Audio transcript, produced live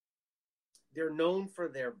they're known for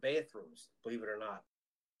their bathrooms, believe it or not.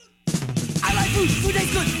 I like food, food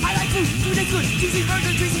tastes good. I like food, food tastes good. Juicy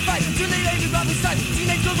burger, juicy fight. Chili lady, Robin style.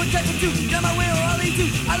 Teenage girl, what type of two? Got my way or I'll eat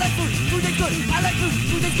you. I like food, food tastes good. I like food,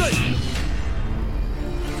 food tastes good.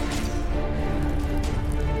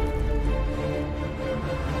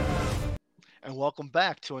 And welcome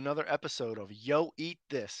back to another episode of Yo Eat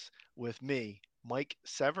This with me, Mike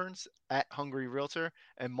Severns at Hungry Realtor,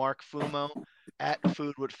 and Mark Fumo at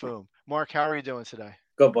Food with Foom. Mark, how are you doing today?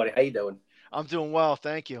 Good, buddy. How you doing? I'm doing well,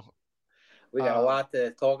 thank you. We got a lot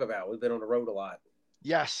to talk about. We've been on the road a lot.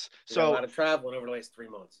 Yes. We got a lot of traveling over the last 3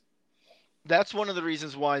 months. That's one of the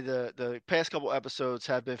reasons why the past couple episodes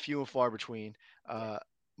have been few and far between.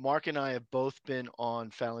 Mark and I have both been on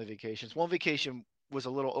family vacations. One vacation was a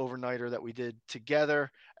little overnighter that we did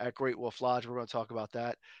together at Great Wolf Lodge. We're going to talk about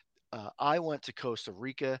that. I went to Costa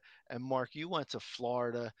Rica, and Mark, you went to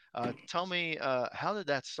Florida. Tell me, how did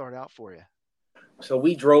that start out for you? So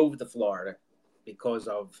we drove to Florida because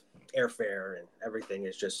of airfare and everything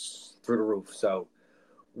is just through the roof. So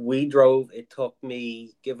we drove. It took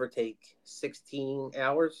me, give or take, 16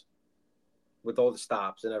 hours with all the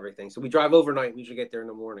stops and everything. So we drive overnight. We should get there in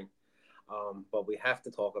the morning. But we have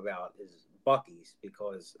to talk about is Buc-ee's,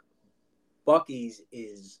 because Buc-ee's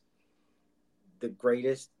is the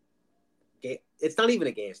greatest. It's not even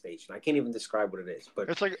a gas station. I can't even describe what it is. But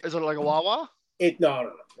is it like a Wawa?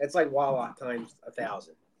 No. It's like Wawa times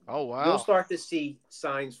 1,000. Oh wow! You'll start to see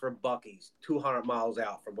signs for Buc-ee's 200 miles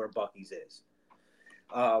out from where Buc-ee's is.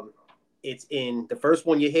 It's in the first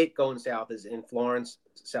one you hit going south is in Florence,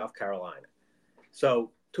 South Carolina. So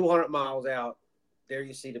 200 miles out, there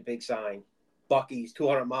you see the big sign, Buc-ee's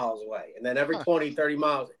 200 miles away. And then every 20, 30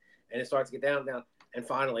 miles, and it starts to get down. And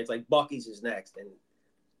finally, it's like Buc-ee's is next. And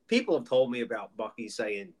people have told me about Buc-ee's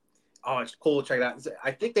saying, oh, it's cool, check it out.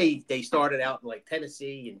 I think they started out in like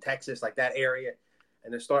Tennessee and Texas, like that area,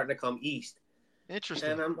 and they're starting to come east. Interesting.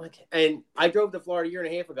 And I'm like, and I drove to Florida a year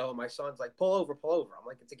and a half ago, and my son's like, pull over. I'm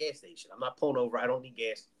like, it's a gas station. I'm not pulling over. I don't need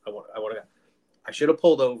gas. I want to go. I should have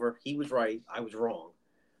pulled over. He was right. I was wrong.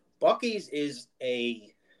 Buc-ee's is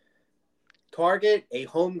a Target, a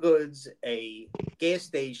Home Goods, a gas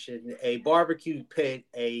station, a barbecue pit,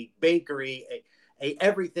 a bakery, a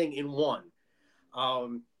everything in one. I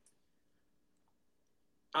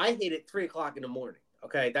hit it 3:00 in the morning.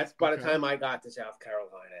 Okay, that's by the time I got to South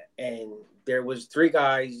Carolina, and there was 3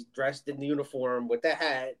 guys dressed in the uniform with the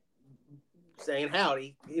hat, saying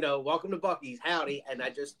howdy, welcome to Buc-ee's, howdy, and I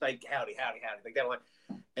just like howdy, like that line.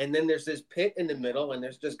 And then there's this pit in the middle, and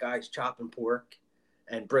there's just guys chopping pork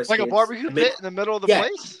and briskets. Like a barbecue pit in the middle of the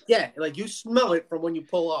place? Yeah, like you smell it from when you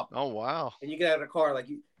pull up. Oh wow! And you get out of the car,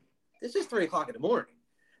 this is 3:00 in the morning,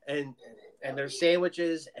 and there's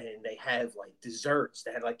sandwiches, and they have like desserts.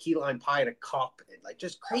 They had like key lime pie in a cup, and like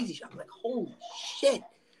just crazy shit. I'm like, holy shit!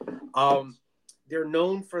 They're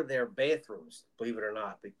known for their bathrooms, believe it or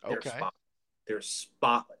not. They're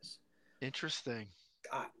spotless. Interesting.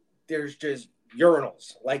 There's just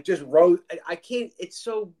urinals, like just rows. I can't. It's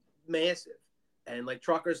so massive, and like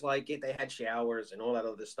truckers like it. They had showers and all that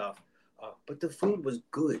other stuff. But the food was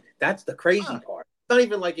good. That's the crazy part. It's not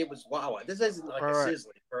even like it was Wawa. This isn't like a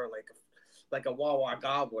sizzling or like a Wawa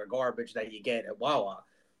gobbler garbage that you get at Wawa.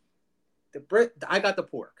 I got the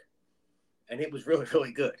pork, and it was really,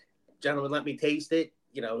 really good. Gentleman let me taste it.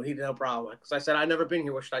 He didn't have a problem. Because I said, I've never been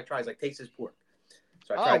here. What should I try? He's like, taste this pork.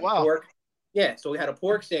 So I tried the pork. Yeah, so we had a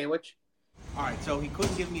pork sandwich. All right, so he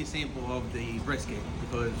couldn't give me a sample of the brisket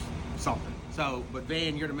because something. So, but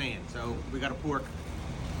Van, you're the man. So we got a pork.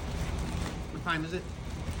 What time is it?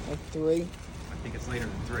 Like 3. I think it's later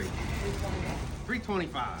than 3.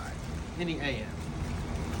 3:25 in the AM.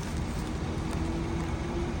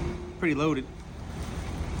 Pretty loaded.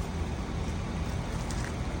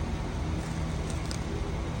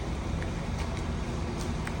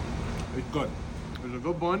 It's good. It's a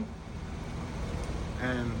good bun.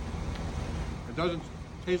 And it doesn't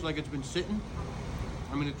taste like it's been sitting.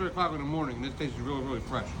 I mean, it's 3:00 in the morning, and this tastes really, really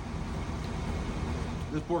fresh.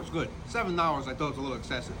 This pork's good. $7, I thought it was a little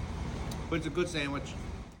excessive. But it's a good sandwich.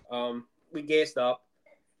 We gassed up,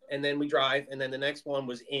 and then we drive, and then the next one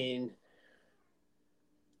was in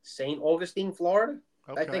St. Augustine, Florida,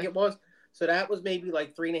 I think it was. So that was maybe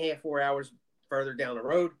like 3.5, 4 hours further down the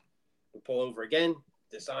road. We pull over again.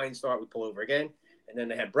 The signs start. We pull over again, and then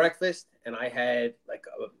they had breakfast, and I had like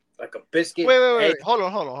a biscuit. Wait. Hold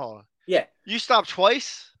on. Yeah. You stopped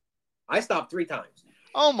twice? I stopped 3 times.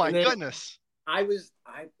 Oh my goodness. I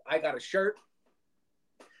got a shirt.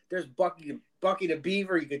 There's Bucky the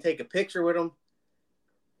Beaver. You could take a picture with him.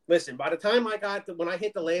 Listen, by the time when I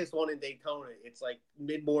hit the last one in Daytona, it's like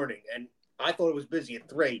mid-morning, and I thought it was busy at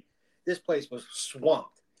 3. This place was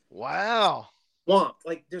swamped. Wow. Swamped.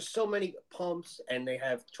 Like there's so many pumps, and they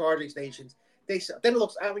have charging stations. They sell. Then it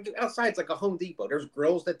looks outside. It's like a Home Depot. There's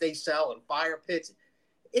grills that they sell and fire pits.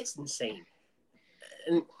 It's insane.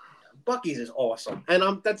 And Buc-ee's is awesome.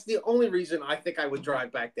 And that's the only reason I think I would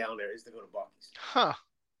drive back down there is to go to Buc-ee's. Huh.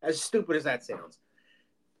 As stupid as that sounds.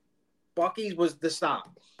 Buc-ee's was the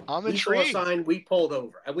stop. I'm We saw intrigued. a sign, we pulled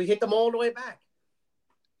over, and we hit them all the way back.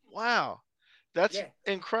 Wow. That's Yeah.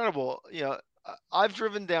 incredible. I've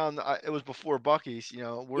driven down, it was before Buc-ee's,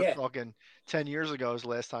 we're Yeah. talking 10 years ago was the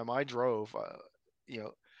last time I drove,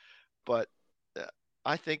 but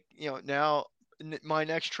I think, now my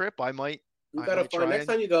next trip, I might Gotta find try next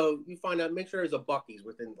time you go, you find out. Make sure there's a Buc-ee's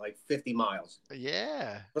within like 50 miles.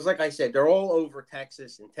 Yeah. Because, like I said, they're all over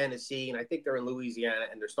Texas and Tennessee, and I think they're in Louisiana,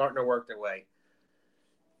 and they're starting to work their way,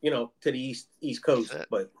 to the East Coast.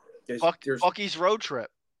 But there's Buc-ee's road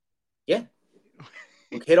trip. Yeah,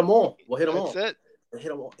 we'll hit them all. That's it. We'll hit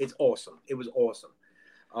them all. It's awesome. It was awesome.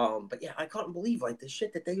 But yeah, I couldn't believe like the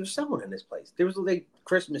shit that they were selling in this place. There was like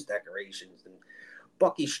Christmas decorations and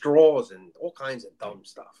Buc-ee straws and all kinds of dumb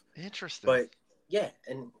stuff. Interesting. But yeah,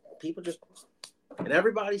 and people and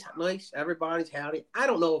everybody's nice. Everybody's howdy. I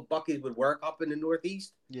don't know if Buc-ee's would work up in the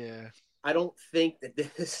Northeast. Yeah. I don't think that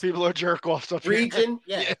this people are jerk offs up region,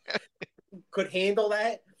 here. could handle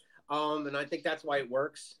that. And I think that's why it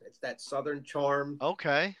works. It's that Southern charm.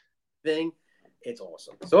 Okay. Thing. It's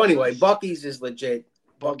awesome. So anyway, Buc-ee's is legit.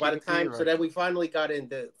 But by the time, right. So then we finally got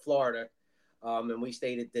into Florida, and we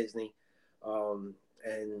stayed at Disney.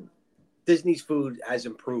 And Disney's food has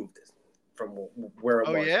improved from where it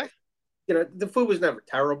was. Oh yeah. The food was never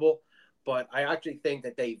terrible, but I actually think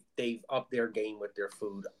that they've upped their game with their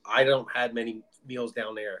food. I don't have many meals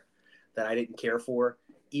down there that I didn't care for.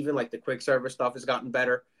 Even like the quick service stuff has gotten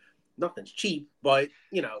better. Nothing's cheap, but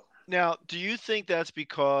Now, do you think that's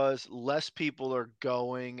because less people are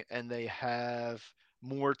going and they have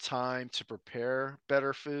more time to prepare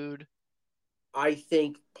better food? I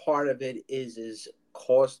think part of it is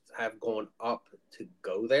costs have gone up to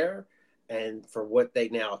go there, and for what they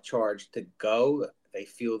now charge to go, they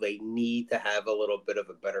feel they need to have a little bit of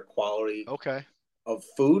a better quality of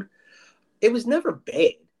food. It was never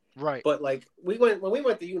bad, right? But like when we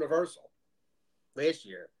went to Universal last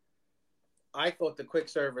year, I thought the quick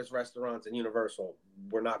service restaurants in Universal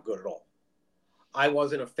were not good at all. I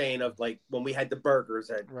wasn't a fan of like when we had the burgers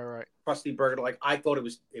at Krusty Burger. Like I thought it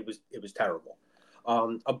was terrible.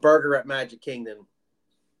 A burger at Magic Kingdom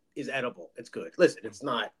is edible. It's good. Listen, it's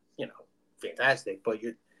not fantastic, but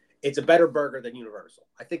it's a better burger than Universal.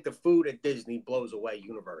 I think the food at Disney blows away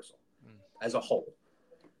Universal as a whole.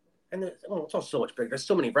 And it's also so much bigger. There's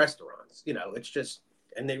so many restaurants. It's just,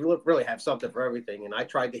 and they really have something for everything. And I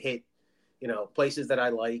tried to hit places that I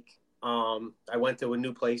like. I went to a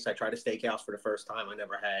new place. I tried a steakhouse for the first time. I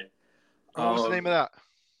never had. What was the name of that?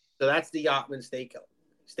 So that's the Yachtman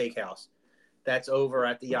Steakhouse. That's over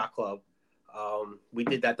at the Yacht Club. We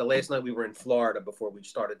did that the last night we were in Florida before we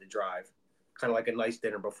started the drive. Kind of like a nice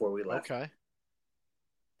dinner before we left. Okay.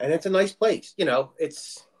 And it's a nice place.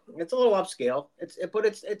 It's a little upscale. But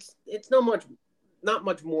it's not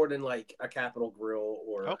much more than like a Capitol Grill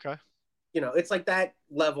or it's like that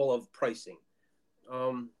level of pricing.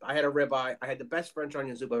 I had a ribeye. I had the best French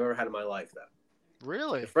onion soup I've ever had in my life, though.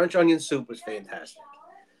 Really? The French onion soup was fantastic.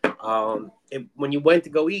 When you went to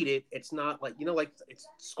go eat it, it's not like like it's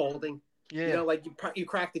scalding. Yeah. Like you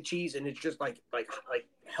crack the cheese and it's just like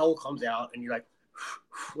hell comes out and you're like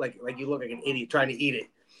you look like an idiot trying to eat it.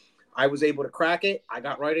 I was able to crack it. I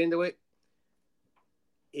got right into it.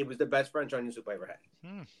 It was the best French onion soup I ever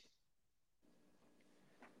had.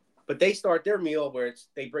 But they start their meal where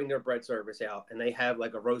they bring their bread service out and they have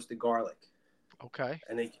like a roasted garlic. Okay.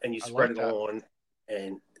 And you spread it on,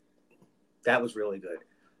 and that was really good.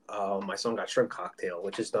 My son got shrimp cocktail,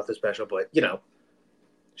 which is nothing special, but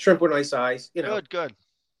shrimp were nice size. Good.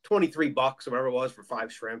 $23 or whatever it was for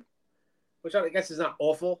 5 shrimp, which I guess is not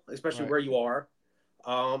awful, especially where you are.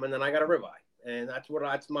 And then I got a ribeye, and that's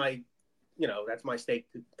my steak.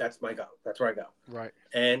 That's my go. That's where I go. Right.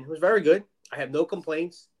 And it was very good. I have no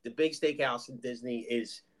complaints. The big steakhouse in Disney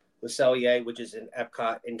is Le Cellier, which is in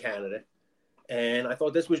Epcot in Canada. And I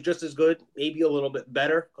thought this was just as good, maybe a little bit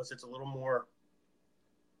better because it's a little more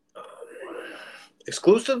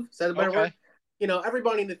exclusive. Is that a better word?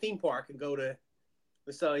 Everybody in the theme park can go to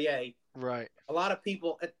Le Cellier. Right. A lot of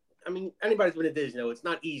people, anybody's been to Disney, it's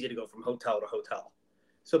not easy to go from hotel to hotel.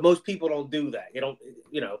 So most people don't do that. You don't,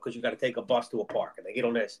 because you got to take a bus to a park and they get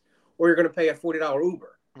on this. Or you're going to pay a $40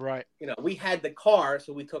 Uber. Right. We had the car,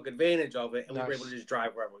 so we took advantage of it, and we were able to just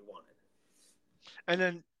drive wherever we wanted. And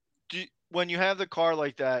then, when you have the car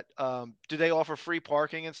like that, do they offer free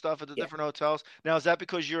parking and stuff at the Yeah, different hotels? Now, is that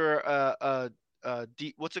because you're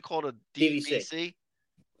what's it called, a DVC. DVC?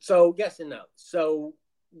 So yes and no. So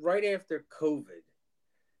right after COVID,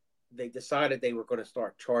 they decided they were going to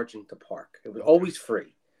start charging to park. It was Okay. always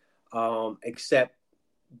free, except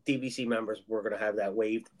DVC members were going to have that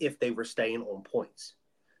waived if they were staying on points.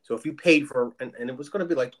 So if you paid for, and it was going to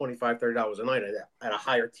be like $25-$30 a night at a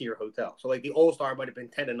higher tier hotel. So like the All Star might have been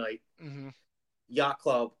 10 a night. Mm-hmm. Yacht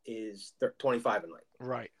Club is 25 a night.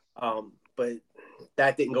 Right. But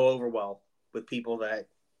that didn't go over well with people that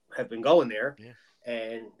have been going there, Yeah.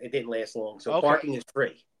 and it didn't last long. So Okay. parking is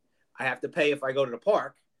free. I have to pay if I go to the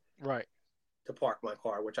park Right. to park my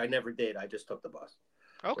car, which I never did. I just took the bus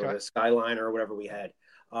or Okay. the Skyliner or whatever we had.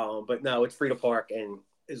 But no, it's free to park, and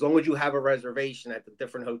as long as you have a reservation at the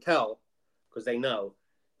different hotel, because they know,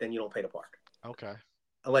 then you don't pay to park Okay.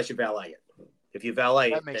 unless you valet it. If you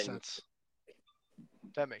valet That it, makes then sense.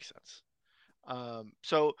 That makes sense.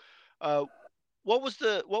 So, what was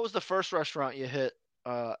the first restaurant you hit?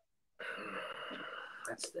 Let's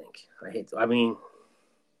think. I mean,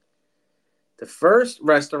 the first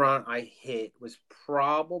restaurant I hit was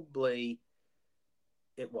probably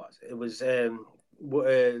it was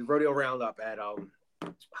Rodeo Roundup at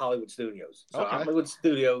Hollywood Studios. So Okay. Hollywood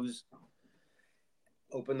Studios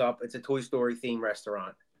opened up. It's a Toy Story themed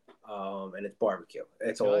restaurant, and it's barbecue.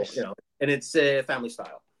 It's all Nice. and it's family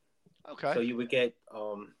style. Okay. So you would get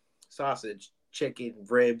sausage, chicken,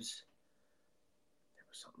 ribs. There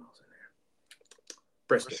was something else in there.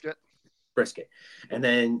 Brisket. And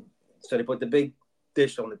then, so they put the big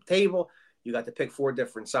dish on the table. You got to pick 4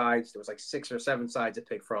 different sides. There was like 6 or 7 sides to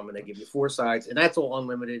pick from, and they give you 4 sides, and that's all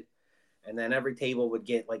unlimited. And then every table would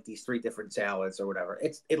get like these 3 different salads or whatever.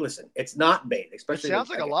 Listen, it's not bad, It especially. sounds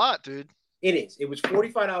like a lot, dude. It is. It was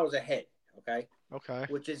 $45 a head. Okay. Okay.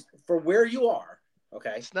 Which is for where you are.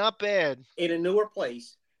 Okay. It's not bad. In a newer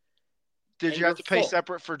place. Did and you have to you're pay full.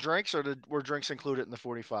 separate for drinks, or were drinks included in the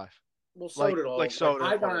 45? Well, soda Like- all. like soda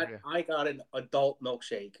I part, I got an adult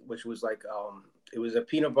milkshake, which was like it was a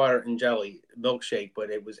peanut butter and jelly milkshake, but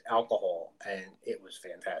it was alcohol, and it was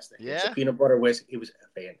fantastic. It was Yeah? a peanut butter whiskey. It was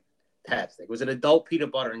fantastic. It was an adult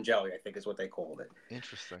peanut butter and jelly, I think is what they called it,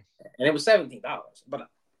 Interesting. and it was $17. But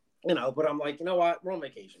but I'm like, you know what? We're on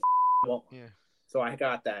vacation. Well, Yeah. so I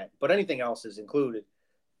got that, but anything else is included.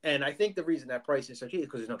 And I think the reason that price is so cheap is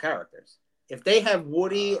because there's no characters. If they have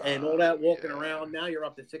Woody and all that walking yeah. around, now you're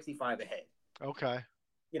up to $65 a head. Okay.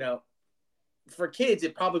 For kids,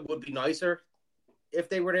 it probably would be nicer if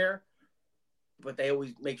they were there, but they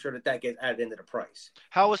always make sure that gets added into the price.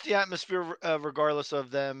 How was the atmosphere, regardless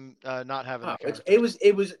of them not having the characters?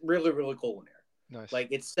 It was really, really cool in there. Nice. Like,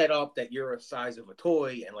 it's set up that you're a size of a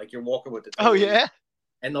toy, and like you're walking with the toy. Oh yeah.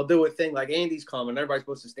 And they'll do a thing like Andy's coming, everybody's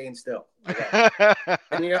supposed to stand still.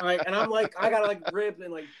 And you're like, and I'm like, I got like ribs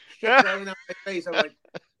and like shit driving out my face. I'm like,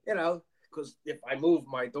 because if I move,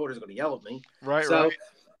 my daughter's going to yell at me. Right. So Right.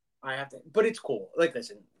 I have to, but it's cool. Like,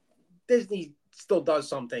 listen, Disney still does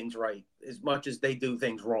some things right as much as they do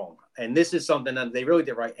things wrong. And this is something that they really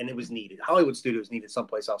did right, and it was needed. Hollywood Studios needed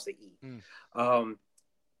someplace else to eat.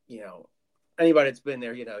 Anybody that's been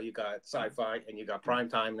there, you got Sci-Fi and you got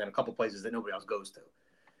Primetime, and then a couple places that nobody else goes to.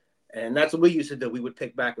 And that's what we used to do. We would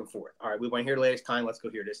pick back and forth. All right, we went here last time. Let's go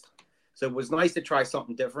here this time. So it was nice to try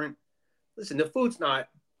something different. Listen, the food's not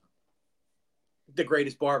the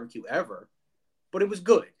greatest barbecue ever, but it was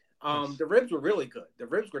good. The ribs were really good. The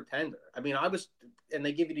ribs were tender. I mean, and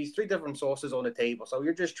they give you these 3 different sauces on the table. So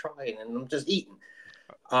you're just trying, and I'm just eating.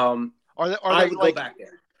 Are they I would go back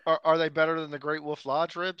there. Are they better than the Great Wolf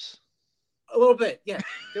Lodge ribs? A little bit, yeah.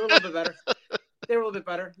 They were a little bit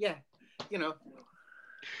better. Yeah. You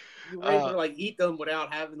were able to like eat them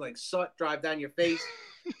without having like soot drive down your face.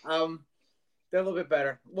 They're a little bit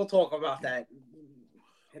better. We'll talk about that.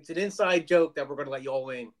 It's an inside joke that we're going to let you all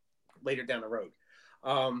in later down the road.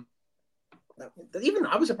 Even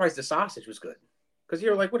I was surprised the sausage was good, because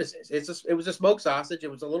you're like, what is this? It was a smoked sausage.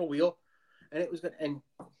 It was a little wheel, and it was good. And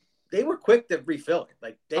they were quick to refill it.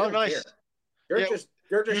 Like, they don't nice. care. They're just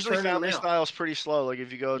Usually turning family them out. style is pretty slow. Like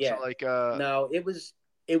if you go to like No, it was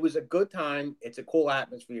a good time. It's a cool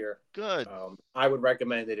atmosphere. Good. I would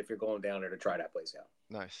recommend it if you're going down there to try that place out.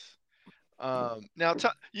 Nice. Now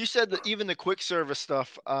you said that even the quick service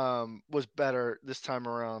stuff was better this time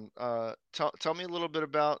around. Tell me a little bit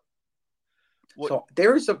about what. So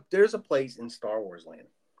there's a place in Star Wars Land.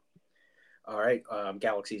 All right,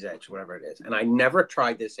 Galaxy's Edge, whatever it is, and I never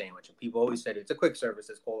tried this sandwich. And people always said it's a quick service.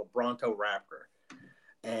 It's called a Bronto Raptor,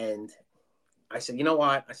 and I said, you know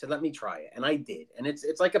what? I said, let me try it, and I did. And it's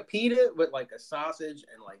like a pita with like a sausage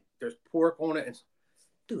and like there's pork on it.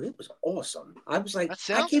 dude, it was awesome. I was like, That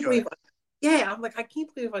I sounds can't good. believe. Yeah, I'm like, I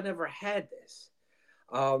can't believe I never had this.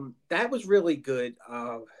 That was really good.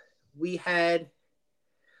 We had,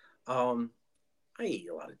 I ate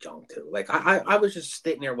a lot of junk too. Like I was just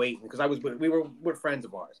sitting there waiting because we were with friends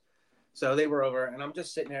of ours, so they were over, and I'm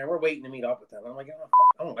just sitting there. We're waiting to meet up with them. I'm like, oh,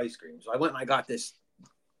 I want ice cream, so I went and I got this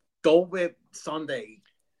Dole Whip Sunday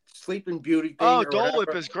Sleeping Beauty thing Oh, or Dole Whip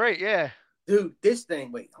whatever. is great. Yeah. Dude, this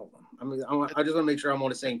thing. Wait, hold on. I just want to make sure I'm on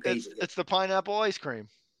the same page. It's the pineapple ice cream.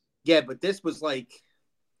 Yeah, but this was like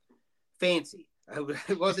fancy.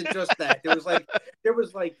 It wasn't just that. There was like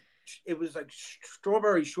it was like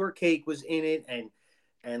strawberry shortcake was in it,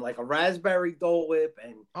 and like a raspberry Dole Whip,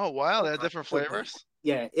 and Oh wow, they had different flavors.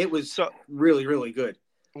 Yeah, it was So really really good.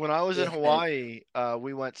 when I was in Yeah. Hawaii,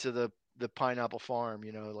 we went to the pineapple farm,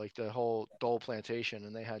 like the whole Dole plantation,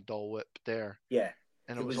 and they had Dole Whip there, Yeah,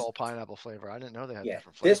 and it was all pineapple flavor. I didn't know they had yeah.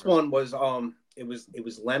 different flavors. This one was it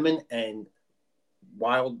was lemon and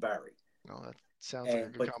wild berry. Oh, that sounds like a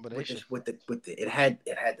good combination. With the it had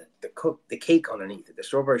the cake underneath it, the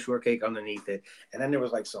strawberry shortcake underneath it, and then there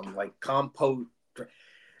was like some like compote.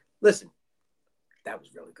 Listen, that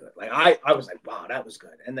was really good. Like I was like, wow, that was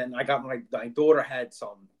good. And then I got my daughter had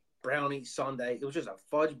some brownie sundae. It was just a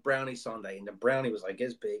fudge brownie sundae, and the brownie was like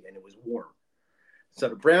this big, and it was warm. So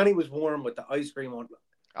the brownie was warm with the ice cream on.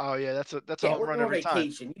 Oh yeah, that's a home run every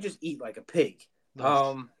vacation. time. You just eat like a pig.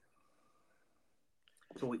 Nice.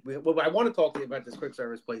 So what I want to talk to you about this quick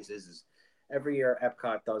service place is every year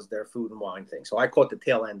Epcot does their food and wine thing. So I caught the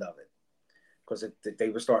tail end of it because they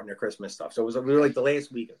were starting their Christmas stuff. So it was really like the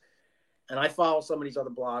last week. And I follow some of these other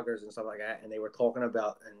bloggers and stuff like that, and they were talking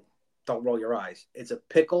about, and don't roll your eyes, it's a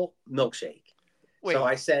pickle milkshake. Wait. So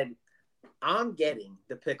I said, I'm getting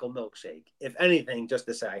the pickle milkshake, if anything, just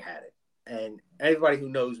to say I had it. And everybody who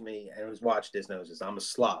knows me and who's watched this knows this. I'm a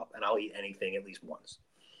slob, and I'll eat anything at least once.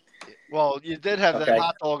 Well, you did have that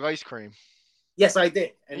hot dog ice cream. Yes, I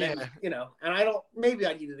did. And then, and I don't, maybe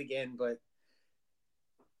I'd eat it again, but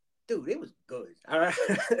dude, it was good. All right.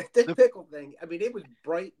 This pickle thing, I mean, it was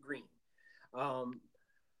bright green. But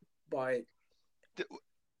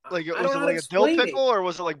like, was it like a dill pickle or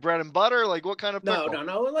was it like bread and butter? Like what kind of pickle?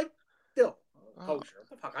 No, like dill. Kosher. What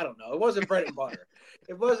the fuck? I don't know. It wasn't bread and butter.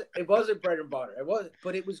 It wasn't bread and butter.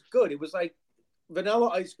 But it was good. It was like vanilla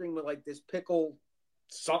ice cream with like this pickle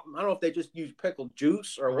something. I don't know if they just used pickle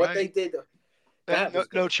juice or what they did.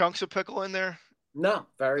 No chunks of pickle in there? No,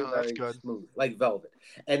 very good. Smooth, like velvet.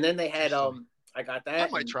 And then they had I got that.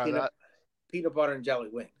 I might try that. Peanut butter and jelly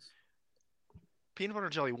wings. Peanut butter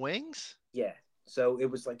and jelly wings? Yeah. So it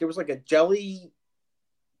was like a jelly.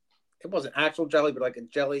 It wasn't actual jelly, but like a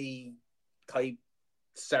jelly type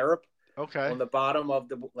syrup. Okay. On the bottom of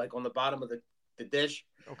the dish.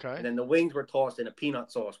 Okay. And then the wings were tossed in a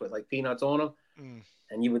peanut sauce with like peanuts on them. Mm.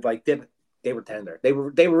 And you would like dip it. They were tender. They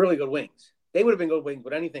were really good wings. They would have been good wings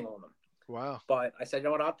with anything on them. Wow. But I said, you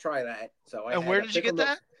know what, I'll try that. So and where did you get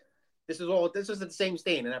that? This is at the same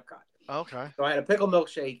stand in Epcot. Okay. So I had a pickle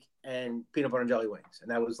milkshake and peanut butter and jelly wings,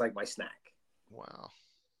 and that was like my snack. Wow.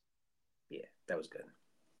 Yeah, that was good.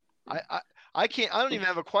 I can't. I don't even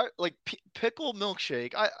have a quite like pickle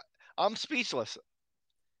milkshake. I'm speechless.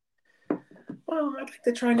 Well, I like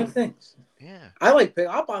to try new things. Yeah.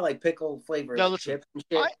 I'll buy like pickle flavored chips and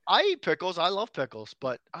shit. I eat pickles. I love pickles,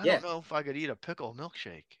 but I don't know if I could eat a pickle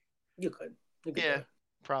milkshake. You could do it.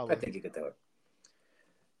 Probably. I think you could do it.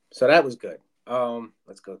 So that was good.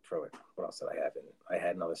 Let's go through it. What else did I have in it? I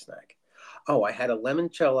had another snack. Oh, I had a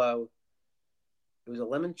limoncello. It was a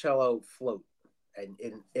limoncello float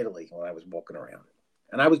in Italy when I was walking around.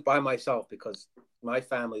 And I was by myself because my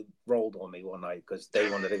family rolled on me one night because they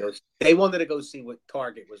wanted to go see what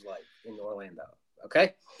Target was like in Orlando.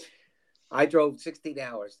 Okay. I drove 16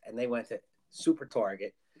 hours and they went to Super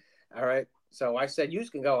Target. All right. So I said, you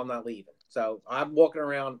can go. I'm not leaving. So I'm walking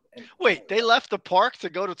around. And wait, they left the park to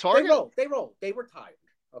go to Target? They rolled. They were tired.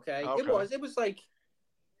 Okay. It was like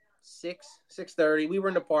 6:30. We were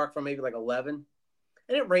in the park from maybe like 11.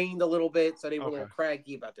 And it rained a little bit. So they were a little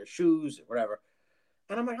craggy about their shoes or whatever.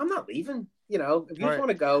 And I'm like, I'm not leaving. If you just want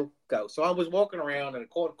to go, go. So I was walking around and I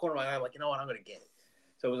caught the corner of my eye. I'm like, you know what? I'm going to get it.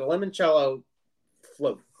 So it was a limoncello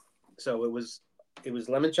float. So it was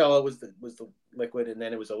limoncello was the liquid, and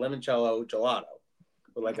then it was a limoncello gelato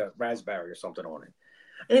with like a raspberry or something on it,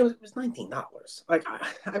 and it was $19. Like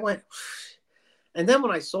I went, and then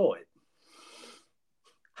when I saw it,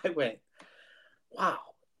 I went, wow,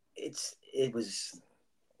 it was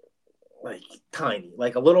like tiny,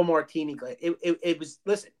 like a little martini. It was,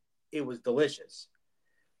 listen, it was delicious,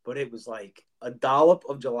 but it was like a dollop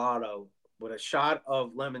of gelato with a shot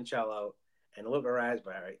of limoncello and a little bit of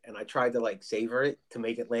raspberry, and I tried to like savor it to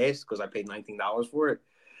make it last because I paid $19 for it.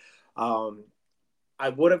 I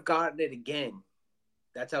would have gotten it again.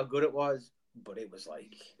 That's how good it was, but it was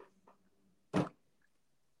like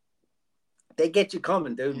they get you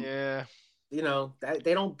coming, dude. Yeah. You know,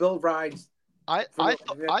 they don't build rides. I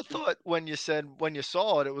thought when you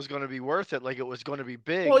saw it, it was going to be worth it. Like it was going to be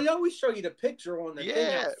big. Well, you always show you the picture on the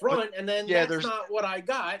thing out front, and then that's not what I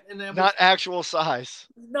got. And then not actual size.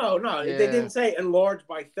 No, they didn't say enlarged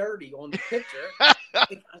by 30 on the picture.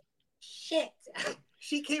 Shit.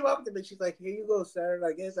 She came up to me. She's like, "Here you go, sir."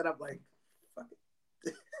 I guess, and I'm like, "Fuck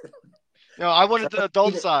it." No, I wanted the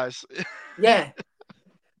adult size. Yeah,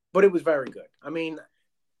 but it was very good. I mean,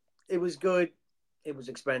 it was good. It was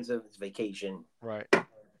expensive. It's vacation. Right.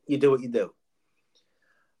 You do what you do.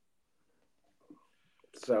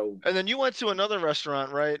 So. And then you went to another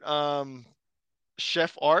restaurant, right?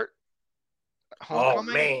 Chef Art. Homecoming?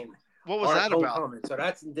 Oh man, what was that about? Homecoming. So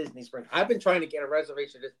that's in Disney Springs. I've been trying to get a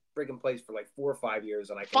reservation at this friggin' place for like 4 or 5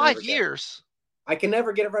 years, and I can 5 years. I can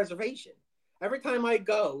never get a reservation. Every time I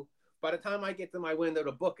go, by the time I get to my window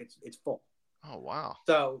to book, it's full. Oh wow.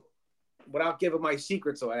 So, without giving my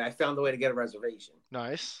secrets away, I found a way to get a reservation.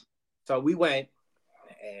 Nice. So we went,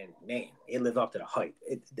 and man, it lived up to the hype.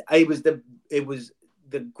 It was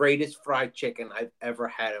the greatest fried chicken I've ever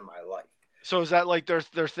had in my life. So is that like their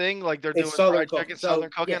thing? Like they're doing fried chicken, Southern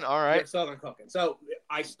cooking? Yeah, all right. Southern cooking. So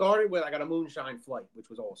I started with, I got a moonshine flight, which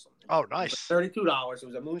was awesome. Oh, nice. $32. It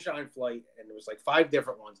was a moonshine flight, and there was like 5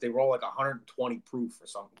 different ones. They were all like 120 proof or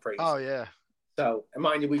something crazy. Oh, yeah. So, and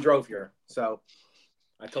mind you, we drove here. So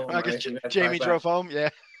I told him. I guess Jamie drove home, yeah.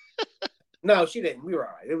 No, she didn't. We were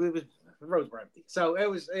all right. It was, the roads were empty. So it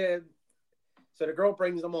was, so the girl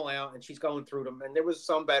brings them all out, and she's going through them, and there was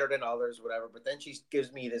some better than others, whatever. But then she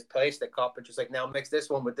gives me this plastic cup, and she's like, "Now mix this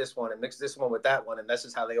one with this one, and mix this one with that one, and this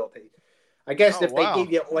is how they all taste." I guess if they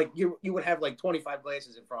gave you like you would have like 25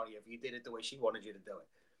 glasses in front of you if you did it the way she wanted you to do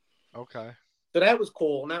it. Okay. So that was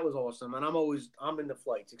cool, and that was awesome. And I'm into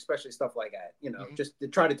flights, especially stuff like that. You know, just to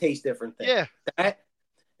try to taste different things. Yeah. That,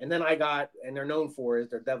 and then I got, and they're known for is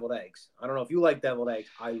their deviled eggs. I don't know if you like deviled eggs.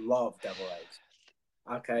 I love deviled eggs.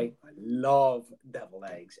 Okay, I love deviled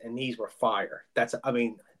eggs, and these were fire.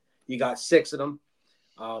 You got 6 of them.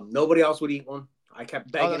 Nobody else would eat one. I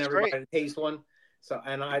kept begging everybody to taste one. So,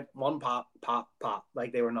 and I one pop,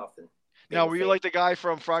 like they were nothing. Now, were you like the guy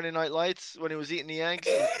from Friday Night Lights when he was eating the eggs?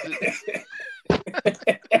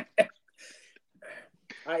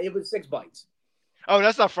 It was 6 bites. Oh,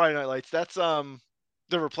 that's not Friday Night Lights. That's The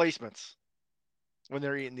Replacements. When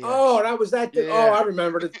they're eating the eggs. Oh, that was that. Yeah. Oh, I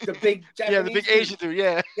remember the big Japanese. Yeah, the big Asian dude.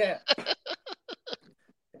 Yeah. Yeah.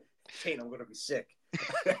 Shane, I'm gonna be sick.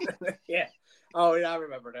 Yeah. Oh, yeah, I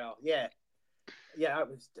remember now. Yeah. Yeah,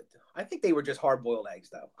 I think they were just hard-boiled eggs,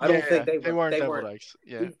 though. I don't think they weren't deviled eggs.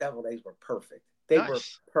 Yeah, these deviled eggs were perfect. They were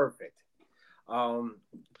perfect.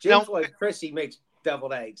 Jim's wife Chrissy makes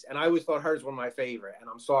deviled eggs, and I always thought hers were my favorite. And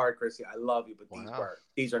I'm sorry, Chrissy, I love you, but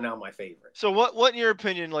these are now my favorite. So, what in your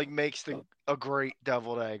opinion like makes a great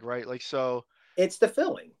deviled egg, right? Like, so it's the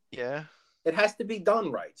filling. Yeah, it has to be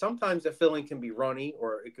done right. Sometimes the filling can be runny,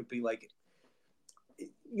 or it could be like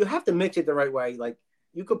you have to mix it the right way. Like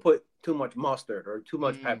you could put too much mustard or too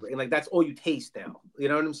much pepper, and like that's all you taste now. You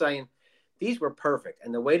know what I'm saying? These were perfect,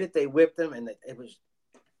 and the way that they whipped them, and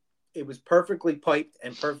it was perfectly piped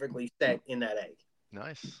and perfectly set in that egg.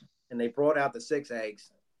 Nice. And they brought out the 6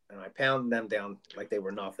 eggs, and I pounded them down like they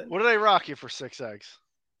were nothing. What do they rock you for 6 eggs?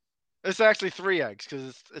 It's actually 3 eggs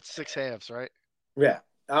because it's 6 halves, right? Yeah.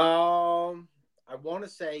 I want to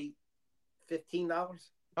say $15.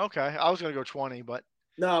 Okay, I was gonna go 20, but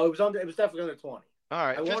no, it was definitely under 20. All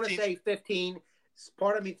right, I want to say 15.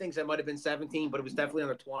 Part of me thinks it might have been 17, but it was definitely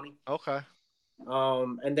under 20. Okay.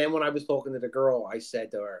 And then when I was talking to the girl, I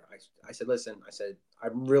said to her, I said, listen, I said,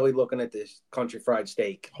 I'm really looking at this country fried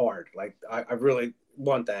steak hard. Like, I really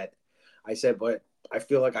want that. I said, but I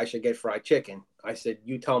feel like I should get fried chicken. I said,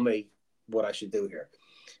 you tell me what I should do here.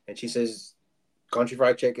 And she says, country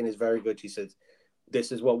fried chicken is very good. She says,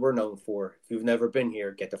 this is what we're known for. If you've never been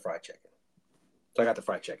here, get the fried chicken. So I got the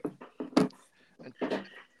fried chicken.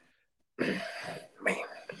 Man,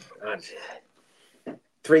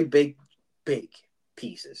 3 big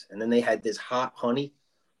pieces, and then they had this hot honey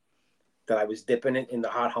that I was dipping it in the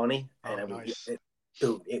hot honey, and it was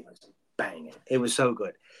banging. It was so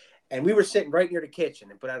good. And we were sitting right near the kitchen,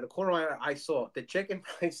 but out of the corner of my eye, I saw the chicken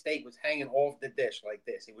fried steak was hanging off the dish like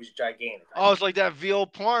this. It was gigantic. Oh, it's like that veal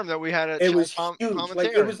parm that we had at it was huge.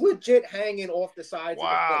 Like it was legit hanging off the sides. Wow.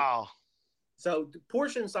 Of the plate. So the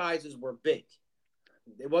portion sizes were big.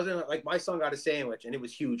 It wasn't like my son got a sandwich and it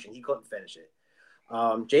was huge and he couldn't finish it.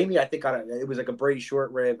 Jamie, I think it was like a Brady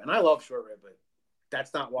short rib, and I love short rib, but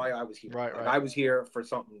that's not why I was here. Right, like, right. I was here for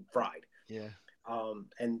something fried. Yeah.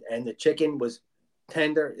 And the chicken was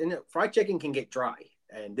tender. And fried chicken can get dry,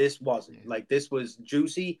 and this wasn't. Yeah. Like, this was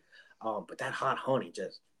juicy, but that hot honey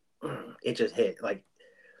it just hit. Like,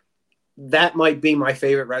 that might be my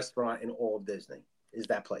favorite restaurant in all of Disney. Is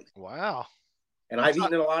that place? Wow. And I've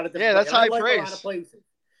eaten at a lot of different. Yeah, that's places. high I like praise. a lot of places.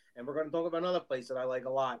 And we're going to talk about another place that I like a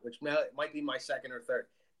lot, which might be my second or third.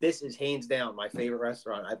 This is hands down my favorite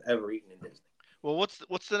restaurant I've ever eaten in Disney. Well,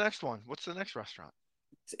 what's the next one? What's the next restaurant?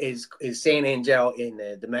 Is San Angel in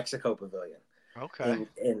the Mexico Pavilion. Okay.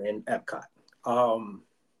 In Epcot.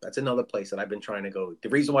 That's another place that I've been trying to go. The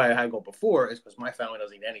reason why I had to go before is because my family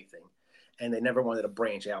doesn't eat anything, and they never wanted to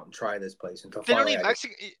branch out and try this place until They don't eat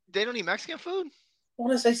Mexican. They don't eat Mexican food. I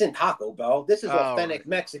want to say it's in Taco Bell. This is authentic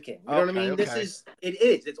Mexican. You know what I mean? Okay.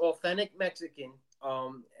 It's authentic Mexican.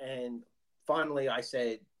 And finally I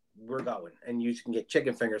said, we're going, and you can get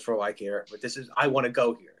chicken fingers for all I care, but I want to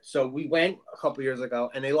go here. So we went a couple years ago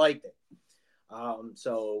and they liked it.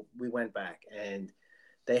 So we went back, and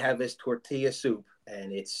they have this tortilla soup,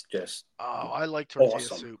 and it's just I like tortilla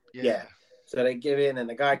awesome. soup. Yeah. So they give in, and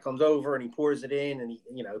the guy comes over and he pours it in, and he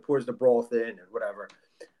pours the broth in and whatever.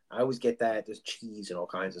 I always get that. There's cheese and all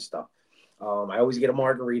kinds of stuff. I always get a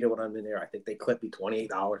margarita when I'm in there. I think they clip me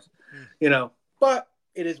 $28, but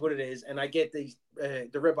it is what it is. And I get the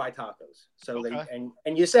ribeye tacos. So and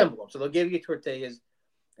you assemble them. So they'll give you tortillas,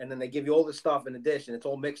 and then they give you all the stuff in the dish, and it's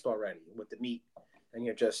all mixed already with the meat. And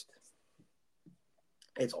it's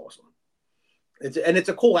awesome. It's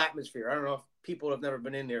a cool atmosphere. I don't know if people have never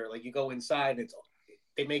been in there. Like, you go inside, and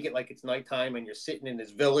they make it like it's nighttime, and you're sitting in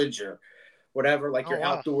this village or whatever, like you're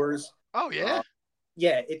outdoors. Oh yeah.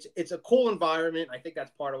 Yeah, it's a cool environment. I think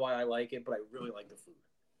that's part of why I like it, but I really like the food.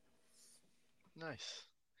 Nice.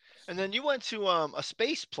 And then you went to a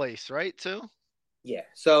space place, right, too? Yeah.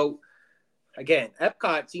 So again,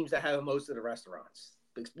 Epcot seems to have most of the restaurants.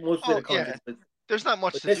 Most of the countries. Yeah. There's not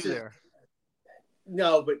much to do there.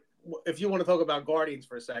 No, but if you want to talk about Guardians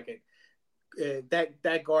for a second,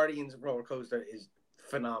 that Guardians roller coaster is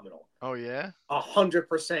phenomenal. Oh yeah.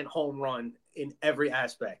 100% home run in every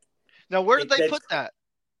aspect. Now, where did they put that?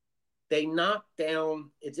 They knocked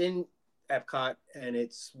down. It's in Epcot, and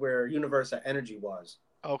it's where Universal Energy was.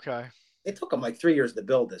 Okay. It took them like 3 years to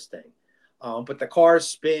build this thing, but the cars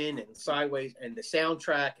spin and sideways, and the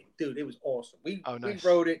soundtrack, dude, it was awesome. We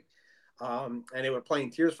wrote it, and they were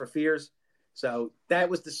playing Tears for Fears. So that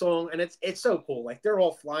was the song, and it's so cool. Like, they're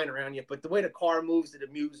all flying around you, but the way the car moves to the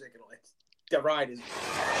music, and the ride is.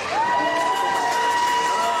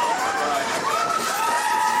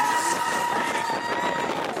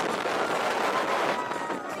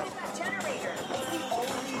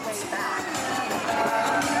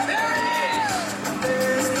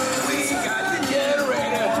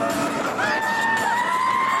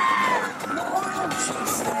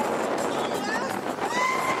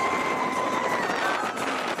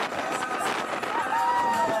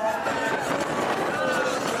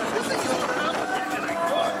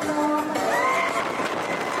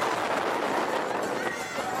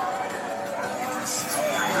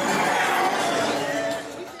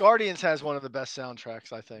 Guardians has one of the best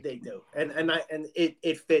soundtracks, I think. They do, and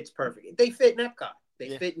it fits perfect. They fit in Epcot.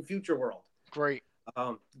 They fit in Future World. Great.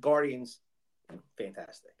 Guardians,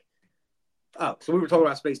 fantastic. Oh, so we were talking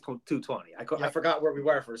about Space 220. I forgot where we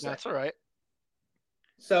were for a second. That's all right.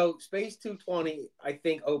 So Space 220, I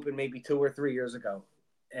think, opened maybe 2 or 3 years ago,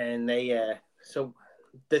 and they so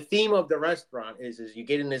the theme of the restaurant is you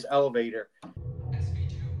get in this elevator.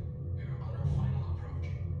 SV2, we are on our final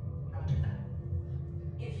approach. Roger that.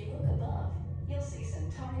 If you look above, you'll see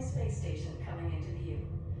Centauri Space Station coming into view.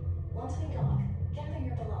 Once we dock, gather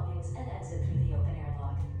your belongings and exit through the open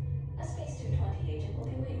airlock. A Space 220 agent will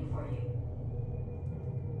be waiting for you.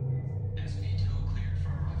 SV2 cleared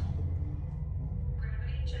for arrival.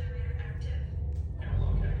 Gravity generator active.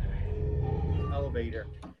 Airlock activated. Elevator,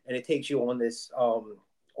 and it takes you on this all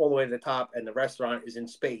the way to the top, and the restaurant is in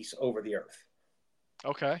space over the Earth.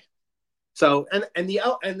 Okay. So I don't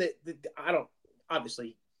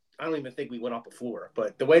even think we went up a floor,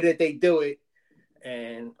 but the way that they do it,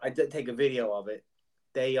 and I did take a video of it.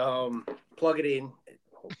 They plug it in.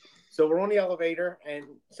 So we're on the elevator, and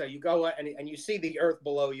so you go and you see the Earth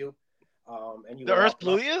below you, and you. The Earth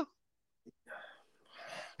blew you?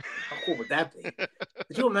 How cool would that be?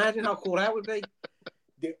 Could you imagine how cool that would be?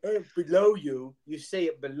 The Earth below you, you see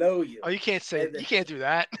it below you. Oh, you can't say it. You can't do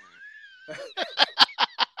that.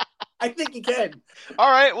 I think you can. All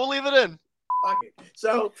right, we'll leave it in. Okay.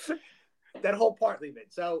 So that whole part, leave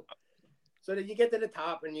it. So that you get to the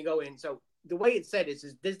top and you go in. So the way it said is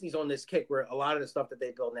Disney's on this kick where a lot of the stuff that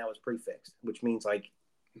they build now is prefixed, which means like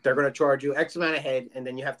they're going to charge you X amount ahead, and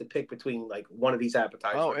then you have to pick between like one of these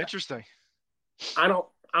appetizers. Oh, interesting.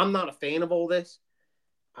 I'm not a fan of all this.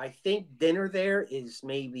 I think dinner there is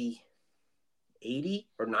maybe $80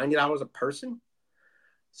 or $90 a person.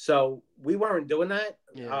 So we weren't doing that.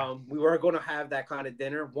 Yeah. We weren't going to have that kind of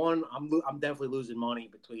dinner. One, I'm definitely losing money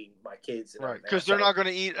between my kids and right, because they're not going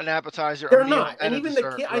to eat an appetizer. They're not, and even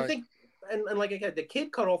dessert, the kid. right. I think, and like I said, the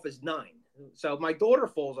kid cutoff is 9. So my daughter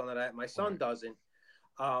falls under that. My son doesn't.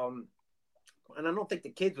 And I don't think the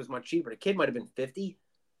kids was much cheaper. The kid might have been $50.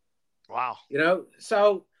 Wow. You know.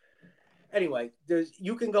 So anyway,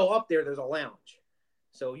 you can go up there. There's a lounge.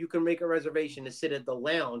 So you can make a reservation to sit at the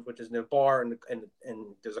lounge, which is in the bar, and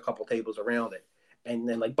there's a couple tables around it, and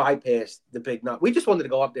then like bypass the big nut. We just wanted to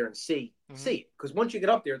go up there and see it, because once you get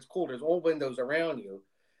up there, it's cool. There's all windows around you,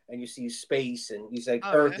 and you see space, and you say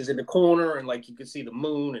Earth is in the corner, and like you can see the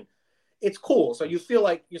moon, and it's cool. So you feel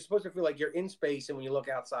like you're supposed to feel like you're in space, and when you look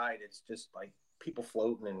outside, it's just like people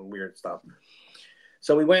floating and weird stuff.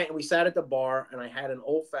 So we went and we sat at the bar, and I had an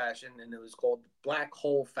old fashioned, and it was called Black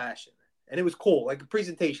Hole Fashion. And it was cool. Like the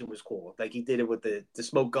presentation was cool. Like he did it with the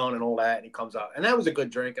smoke gun and all that, and he comes out. And that was a good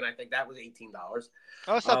drink, and I think that was $18.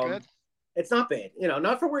 Oh, it's not bad. It's not bad. You know,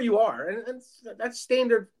 not for where you are. And that's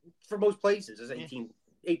standard for most places is $18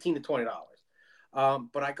 to $20.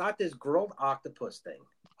 But I got this grilled octopus thing.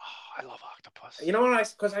 Oh, I love octopus. You know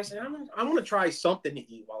what? Because I said, I'm going to try something to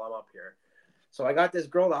eat while I'm up here. So I got this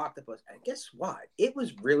grilled octopus, and guess what? It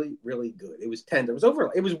was really, really good. It was tender.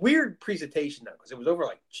 It was weird presentation though, because it was over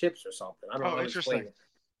like chips or something. I don't know how to explain it.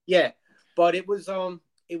 Yeah, but it was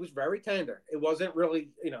very tender. It wasn't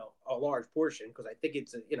really, a large portion, because I think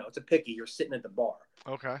it's a picky. You're sitting at the bar.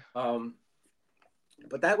 Okay.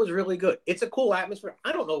 But that was really good. It's a cool atmosphere.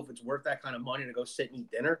 I don't know if it's worth that kind of money to go sit and eat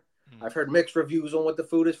dinner. I've heard mixed reviews on what the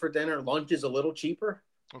food is for dinner. Lunch is a little cheaper.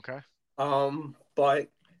 Okay. But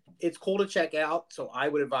it's cool to check out, so I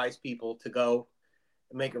would advise people to go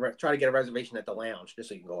and try to get a reservation at the lounge just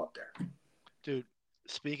so you can go up there. Dude,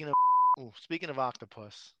 speaking of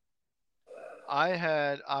octopus, I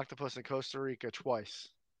had octopus in Costa Rica twice.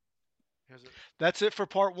 That's it for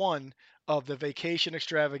part 1 of the vacation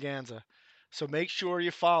extravaganza. So make sure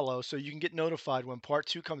you follow so you can get notified when part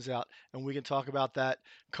 2 comes out, and we can talk about that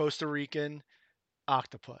Costa Rican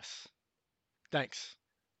octopus. Thanks.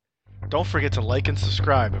 Don't forget to like and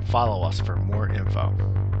subscribe and follow us for more info.